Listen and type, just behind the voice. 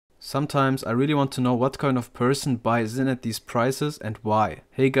Sometimes I really want to know what kind of person buys in at these prices and why.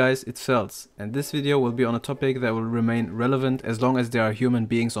 Hey guys, it's Fels, and this video will be on a topic that will remain relevant as long as there are human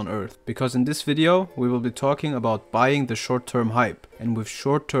beings on Earth. Because in this video, we will be talking about buying the short-term hype. And with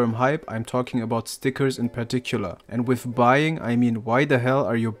short-term hype, I'm talking about stickers in particular. And with buying, I mean why the hell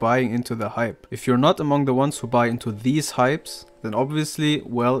are you buying into the hype? If you're not among the ones who buy into these hypes, then obviously,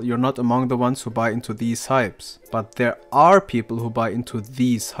 well, you're not among the ones who buy into these hypes. But there are people who buy into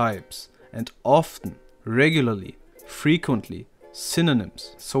these hypes. And often, regularly, frequently,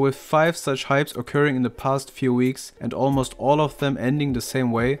 synonyms. So with 5 such hypes occurring in the past few weeks and almost all of them ending the same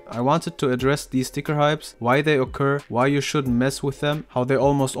way, I wanted to address these sticker hypes, why they occur, why you shouldn't mess with them, how they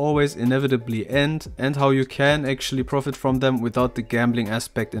almost always inevitably end, and how you can actually profit from them without the gambling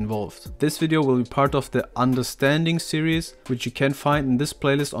aspect involved. This video will be part of the Understanding series, which you can find in this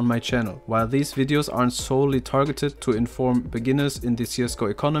playlist on my channel. While these videos aren't solely targeted to inform beginners in the CSGO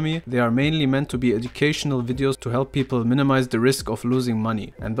economy, they are mainly meant to be educational videos to help people minimize the risk of losing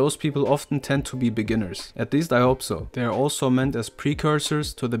money, and those people often tend to be beginners. At least I hope so. They are also meant as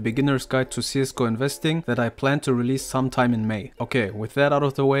precursors to the beginner's guide to CSGO investing that I plan to release sometime in May. Okay, with that out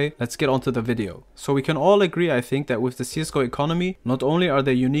of the way, let's get onto the video. So we can all agree, I think, that with the CSGO economy, not only are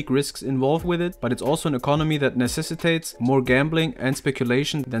there unique risks involved with it, but it's also an economy that necessitates more gambling and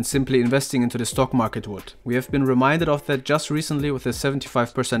speculation than simply investing into the stock market would. We have been reminded of that just recently with a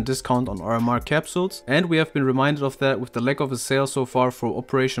 75% discount on RMR capsules, and we have been reminded of that with the lack of a sale so far for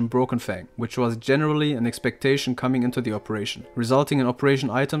Operation Broken Fang, which was generally an expectation coming into the operation, resulting in operation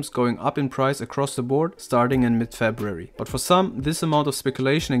items going up in price across the board starting in mid-February. But for some, this amount of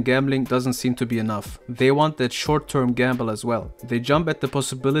speculation and gambling doesn't seem to be enough. They want that short-term gamble as well. They jump at the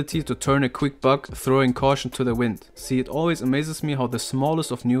possibility to turn a quick buck, throwing caution to the wind. See, it always amazes me how the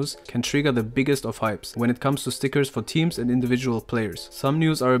smallest of news can trigger the biggest of hypes when it comes to stickers for teams and individual players. Some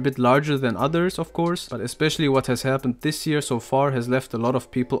news are a bit larger than others, of course, but especially what has happened this year so far has left a lot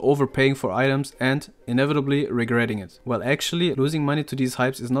of people overpaying for items and inevitably regretting it. Well, actually, losing money to these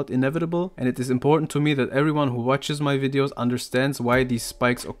hypes is not inevitable, and it is important to me that everyone who watches my videos understands why these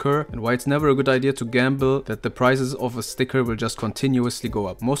spikes occur and why it's never a good idea to gamble that the prices of a sticker will just continuously go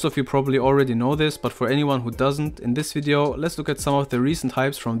up. Most of you probably already know this, but for anyone who doesn't, in this video, let's look at some of the recent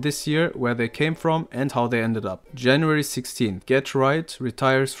hypes from this year, where they came from and how they ended up. January 16th, Get Right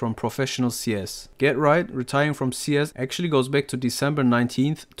retires from professional CS. Get Right retiring from CS actually goes back to December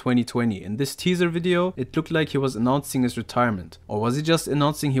 19th, 2020. In this teaser video, it looked like he was announcing his retirement. Or was he just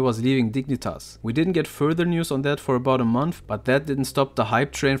announcing he was leaving Dignitas? We didn't get further news on that for about a month, but that didn't stop the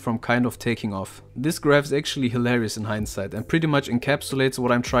hype train from kind of taking off. This graph is actually hilarious in hindsight and pretty much encapsulates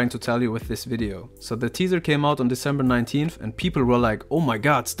what I'm trying to tell you with this video. So the teaser came out on December 19th and people were like, oh my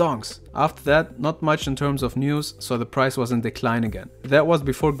god, stonks! After that, not much in terms of news, so the price was in decline again. That was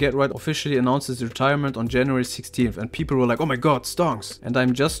before Get Right officially announced his retirement on January 16th and people were like, oh my god, stonks! And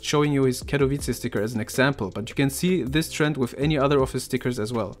I'm just showing you his Katowice sticker as an example, but you can see this trend with any other of his stickers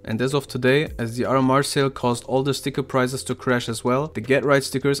as well. And as of today, as the RMR sale caused all the sticker prices to crash as well, the Get Right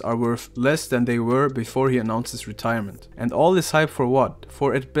stickers are worth less than they were before he announced his retirement. And all this hype for what?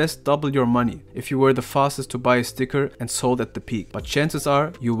 For at best double your money, if you were the fastest to buy a sticker and sold at the peak. But chances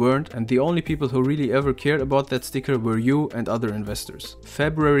are you weren't, and the only people who really ever cared about that sticker were you and other investors.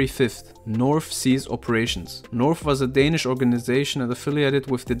 February 5th, North ceased operations. North was a Danish organization and affiliated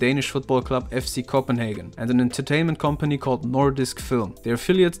with the Danish football club FC Copenhagen and an entertainment company called Nordisk Film. Their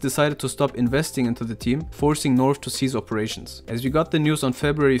affiliates decided to stop investing into the team, forcing North to cease operations. As we got the news on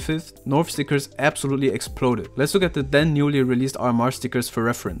February 5th, North stickers absolutely exploded. Let's look at the then newly released RMR stickers for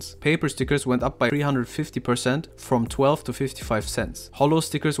reference. Paper stickers went up by 350% from 12 to 55 cents. Hollow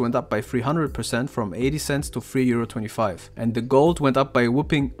stickers went up by 300% from 80 cents to €3.25. And the gold went up by a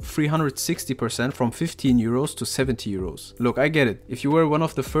whopping 360% from 15 euros to 70 euros. Look, I get it. If you were one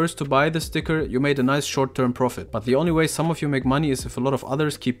of the first to buy the sticker, you made a nice short-term profit. But the only way some of you make money is if a lot of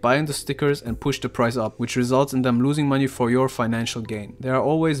others keep buying the stickers and push the price up, which results in them losing money for your financial gain. There are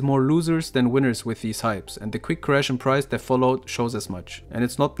always more losers than winners with these hypes, and the quick crash in price that followed shows as much. And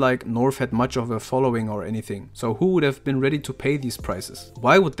it's not like North had much of a following or anything. So who would have been ready to pay these prices?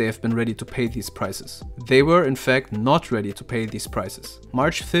 Why would they have been ready to pay these prices? They were in fact not ready to pay these prices.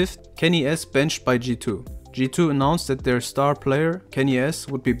 March 5th, Kenny S benched by G2. G2 announced that their star player, Kenny S,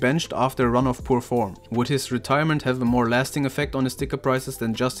 would be benched after a run of poor form. Would his retirement have a more lasting effect on his sticker prices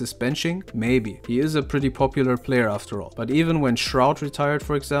than just his benching? Maybe. He is a pretty popular player after all. But even when Shroud retired,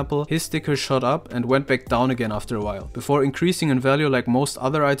 for example, his sticker shot up and went back down again after a while, before increasing in value like most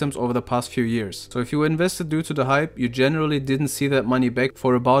other items over the past few years. So if you invested due to the hype, you generally didn't see that money back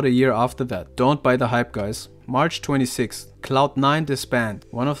for about a year after that. Don't buy the hype, guys. March 26th. Cloud9 disband.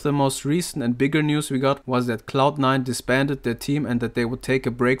 One of the most recent and bigger news we got was that Cloud9 disbanded their team and that they would take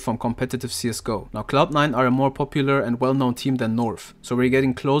a break from competitive CSGO. Now Cloud9 are a more popular and well-known team than North, so we're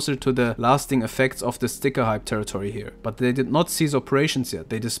getting closer to the lasting effects of the sticker hype territory here. But they did not cease operations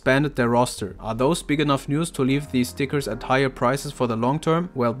yet, they disbanded their roster. Are those big enough news to leave these stickers at higher prices for the long term?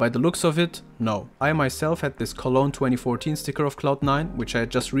 Well, by the looks of it, no. I myself had this Cologne 2014 sticker of Cloud9, which I had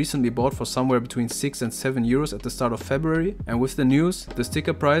just recently bought for somewhere between 6 and 7 euros at the start of February. And with the news, the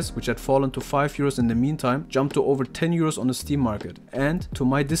sticker price, which had fallen to 5 euros in the meantime, jumped to over 10 euros on the Steam market. And, to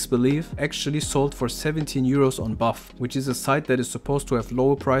my disbelief, actually sold for 17 euros on Buff, which is a site that is supposed to have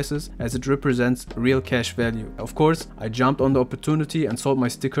lower prices as it represents real cash value. Of course, I jumped on the opportunity and sold my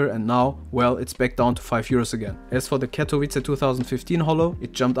sticker, and now, well, it's back down to 5 euros again. As for the Katowice 2015 holo,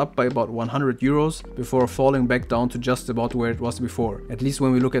 it jumped up by about 100 euros before falling back down to just about where it was before, at least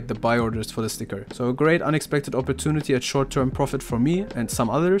when we look at the buy orders for the sticker. So a great unexpected opportunity at short-term profit for me and some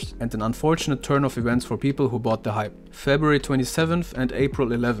others, and an unfortunate turn of events for people who bought the hype. February 27th and April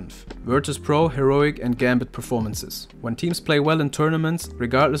 11th. virtus.pro, heroic and gambit performances. When teams play well in tournaments,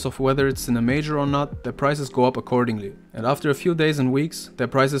 regardless of whether it's in a major or not, their prices go up accordingly. And after a few days and weeks, their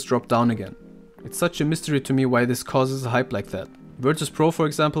prices drop down again. It's such a mystery to me why this causes a hype like that. virtus.pro, for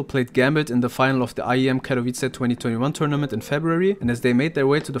example, played Gambit in the final of the IEM Katowice 2021 tournament in February, and as they made their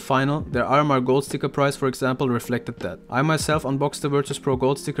way to the final, their RMR gold sticker price, for example, reflected that. I myself unboxed the virtus.pro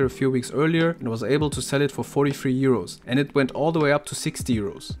gold sticker a few weeks earlier and was able to sell it for 43 euros, and it went all the way up to 60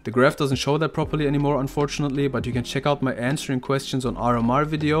 euros. The graph doesn't show that properly anymore, unfortunately, but you can check out my answering questions on RMR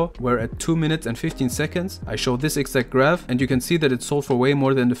video, where at 2 minutes and 15 seconds, I show this exact graph, and you can see that it sold for way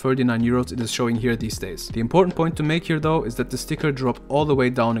more than the 39 euros it is showing here these days. The important point to make here though is that the sticker drop all the way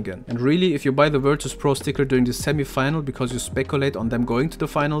down again. And really, if you buy the virtus.pro sticker during the semi-final because you speculate on them going to the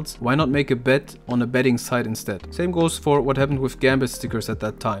finals, why not make a bet on a betting site instead? Same goes for what happened with Gambit stickers at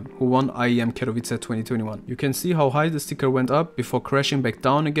that time, who won IEM Katowice 2021. You can see how high the sticker went up before crashing back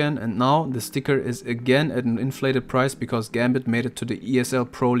down again, and now the sticker is again at an inflated price because Gambit made it to the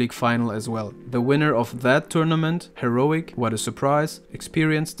ESL Pro League final as well. The winner of that tournament, Heroic, what a surprise,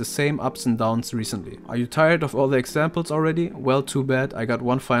 experienced the same ups and downs recently. Are you tired of all the examples already? Well, too bad. I got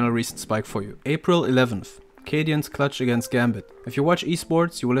one final recent spike for you. April 11th. Cadian's clutch against Gambit. If you watch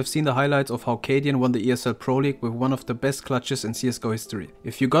esports, you will have seen the highlights of how Cadian won the ESL Pro League with one of the best clutches in CSGO history.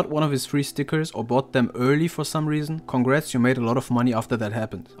 If you got one of his free stickers or bought them early for some reason, congrats, you made a lot of money after that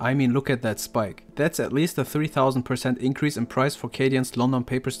happened. I mean, look at that spike. That's at least a 3000% increase in price for Cadian's London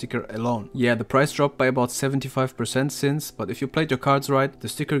paper sticker alone. Yeah, the price dropped by about 75% since, but if you played your cards right, the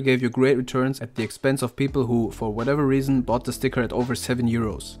sticker gave you great returns at the expense of people who, for whatever reason, bought the sticker at over 7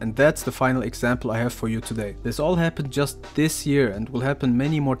 euros. And that's the final example I have for you today. This all happened just this year and will happen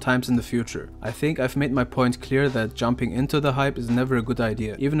many more times in the future. I think I've made my point clear that jumping into the hype is never a good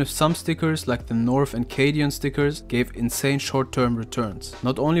idea, even if some stickers like the North and Cadian stickers gave insane short-term returns.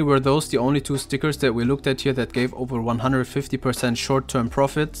 Not only were those the only two stickers that we looked at here that gave over 150% short-term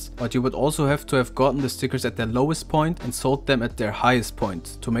profits, but you would also have to have gotten the stickers at their lowest point and sold them at their highest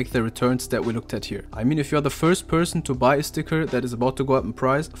point to make the returns that we looked at here. I mean, if you're the first person to buy a sticker that is about to go up in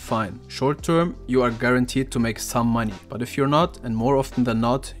price, fine. Short-term, you are guaranteed to make some money. But if you're not, and more often than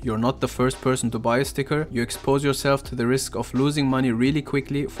not, you're not the first person to buy a sticker, you expose yourself to the risk of losing money really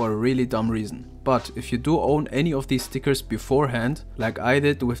quickly for a really dumb reason. But if you do own any of these stickers beforehand, like I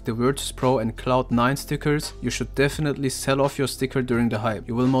did with the virtus.pro and Cloud9 stickers, you should definitely sell off your sticker during the hype.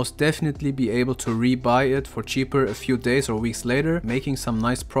 You will most definitely be able to rebuy it for cheaper a few days or weeks later, making some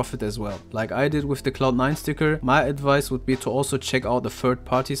nice profit as well. Like I did with the Cloud9 sticker, my advice would be to also check out a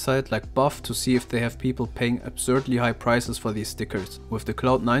third-party site like Buff to see if they have people paying absurdly high prices for these stickers. With the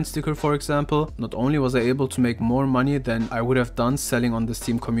Cloud9 sticker, for example, not only was I able to make more money than I would have done selling on the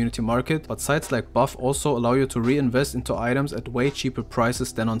Steam community market, but sites like Buff also allow you to reinvest into items at way cheaper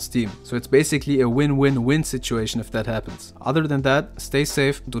prices than on Steam. So it's basically a win-win-win situation if that happens. Other than that, stay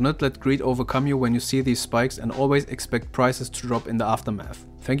safe, do not let greed overcome you when you see these spikes, and always expect prices to drop in the aftermath.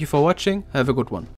 Thank you for watching, have a good one.